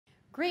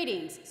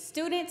Greetings,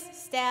 students,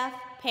 staff,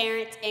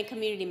 parents, and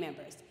community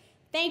members.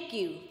 Thank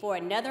you for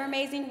another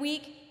amazing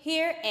week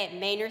here at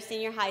Maynard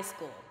Senior High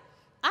School.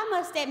 I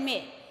must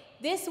admit,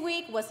 this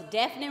week was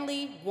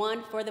definitely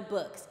one for the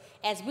books,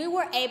 as we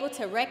were able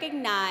to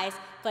recognize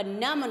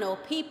phenomenal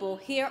people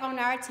here on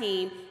our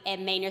team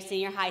at Maynard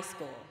Senior High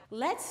School.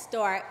 Let's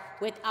start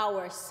with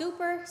our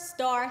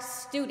Superstar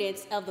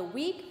Students of the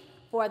Week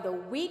for the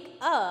week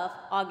of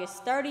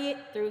August 30th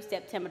through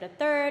September the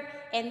 3rd,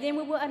 and then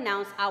we will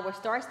announce our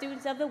Star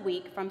Students of the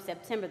Week from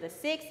September the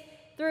 6th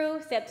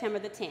through September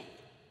the 10th.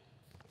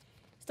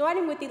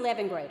 Starting with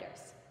 11th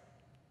graders.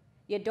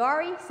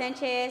 Yadari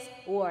Sanchez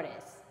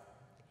Juarez,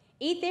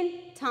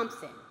 Ethan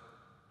Thompson,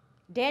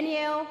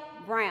 Danielle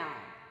Brown,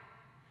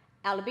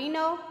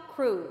 Albino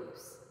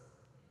Cruz,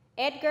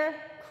 Edgar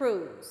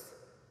Cruz.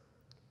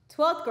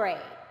 12th grade,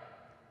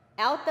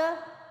 Alta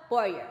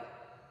Boyer,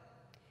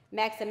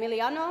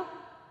 Maximiliano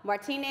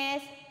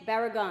Martinez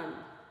Barragan,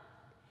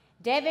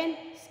 Devin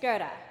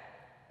Skirta,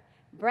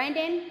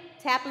 Brandon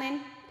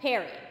Taplin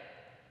Perry,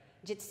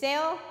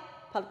 Jitsel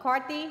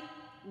Palkarti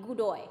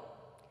Godoy.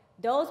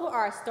 Those were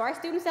our Star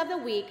Students of the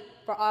Week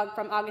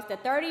from August the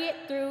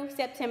 30th through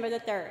September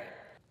the 3rd.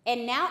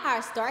 And now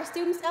our Star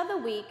Students of the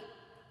Week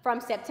from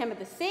September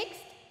the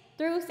 6th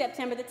through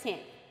September the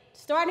 10th,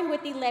 starting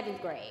with the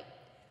 11th grade.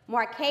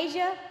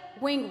 Marcasia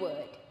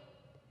Wingwood,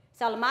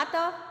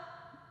 Salamata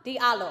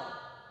Diallo,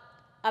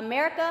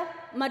 America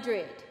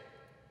Madrid,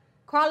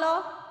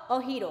 Carlo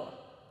Ojido,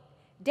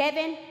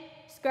 Devin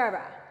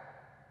Skirba.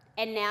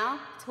 And now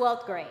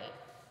 12th grade.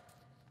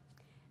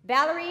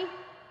 Valerie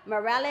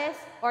Morales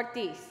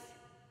Ortiz,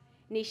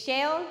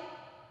 Nichelle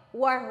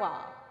Warhol.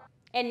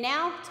 And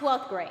now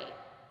 12th grade.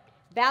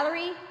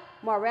 Valerie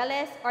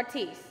Morales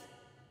Ortiz,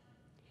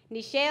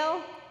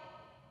 Nichelle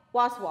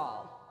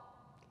Waswal,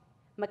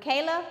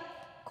 Michaela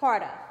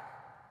Carter,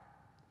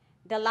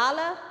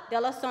 Dalala de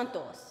los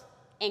Santos,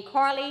 and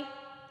Carly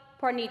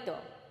Pornito.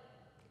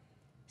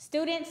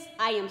 Students,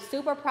 I am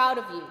super proud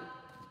of you.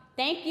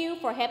 Thank you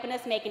for helping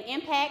us make an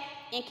impact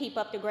and keep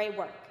up the great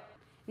work.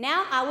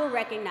 Now I will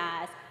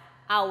recognize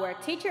our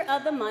Teacher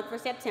of the Month for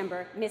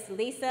September, Miss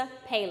Lisa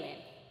Palin.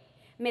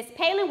 Miss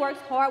Palin works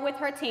hard with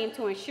her team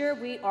to ensure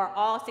we are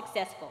all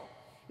successful.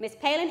 Miss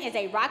Palin is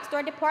a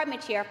rockstar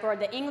department chair for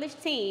the English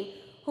team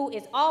who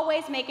is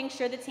always making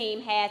sure the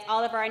team has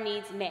all of our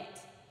needs met.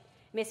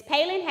 Miss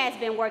Palin has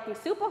been working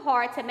super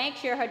hard to make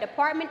sure her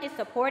department is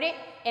supported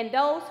and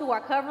those who are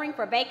covering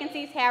for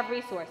vacancies have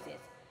resources.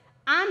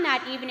 I'm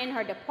not even in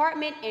her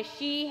department and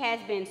she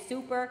has been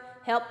super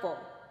helpful.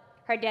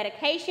 Her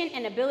dedication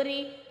and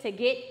ability to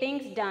get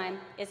things done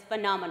is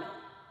phenomenal.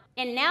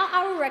 And now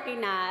I will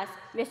recognize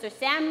Mr.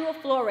 Samuel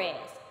Flores,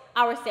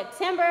 our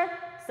September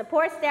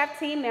Support Staff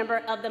Team Member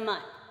of the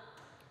Month.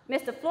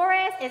 Mr.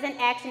 Flores is in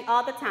action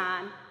all the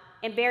time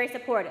and very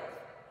supportive.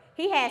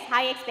 He has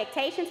high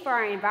expectations for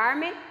our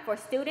environment, for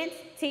students,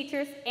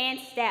 teachers, and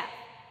staff.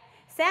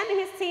 Sam and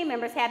his team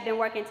members have been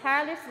working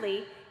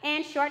tirelessly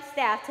and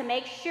short-staffed to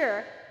make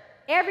sure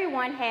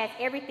everyone has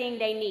everything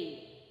they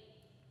need.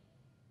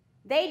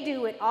 They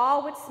do it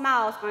all with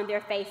smiles on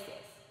their faces.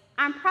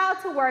 I'm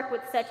proud to work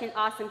with such an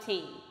awesome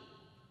team.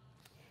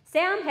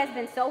 Sam has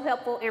been so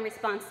helpful and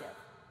responsive.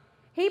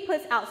 He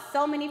puts out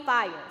so many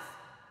fires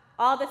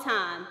all the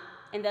time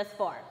and thus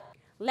far.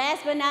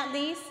 Last but not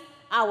least,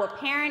 our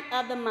Parent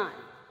of the Month,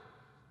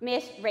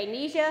 Miss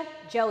Rainesia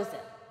Joseph.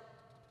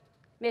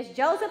 Miss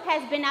Joseph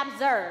has been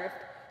observed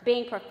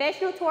being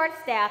professional towards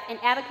staff and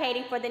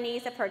advocating for the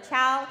needs of her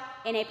child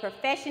in a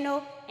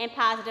professional and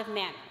positive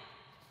manner.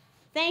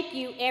 Thank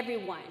you,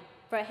 everyone,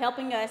 for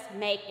helping us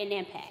make an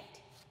impact.